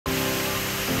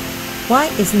Why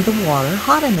isn't the water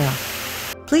hot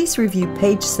enough? Please review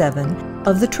page 7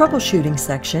 of the troubleshooting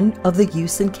section of the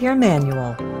Use and Care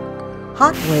Manual.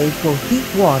 HotWave will heat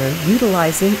water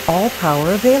utilizing all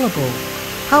power available.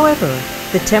 However,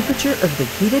 the temperature of the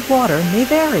heated water may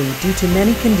vary due to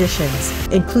many conditions,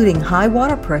 including high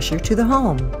water pressure to the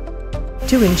home.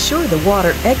 To ensure the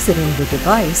water exiting the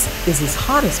device is as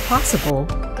hot as possible,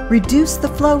 reduce the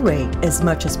flow rate as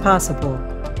much as possible.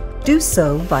 Do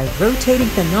so by rotating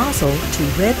the nozzle to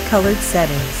red-colored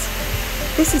settings.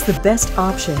 This is the best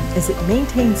option as it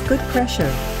maintains good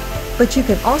pressure, but you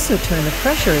can also turn the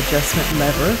pressure adjustment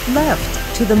lever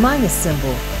left to the minus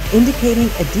symbol,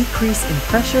 indicating a decrease in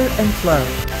pressure and flow.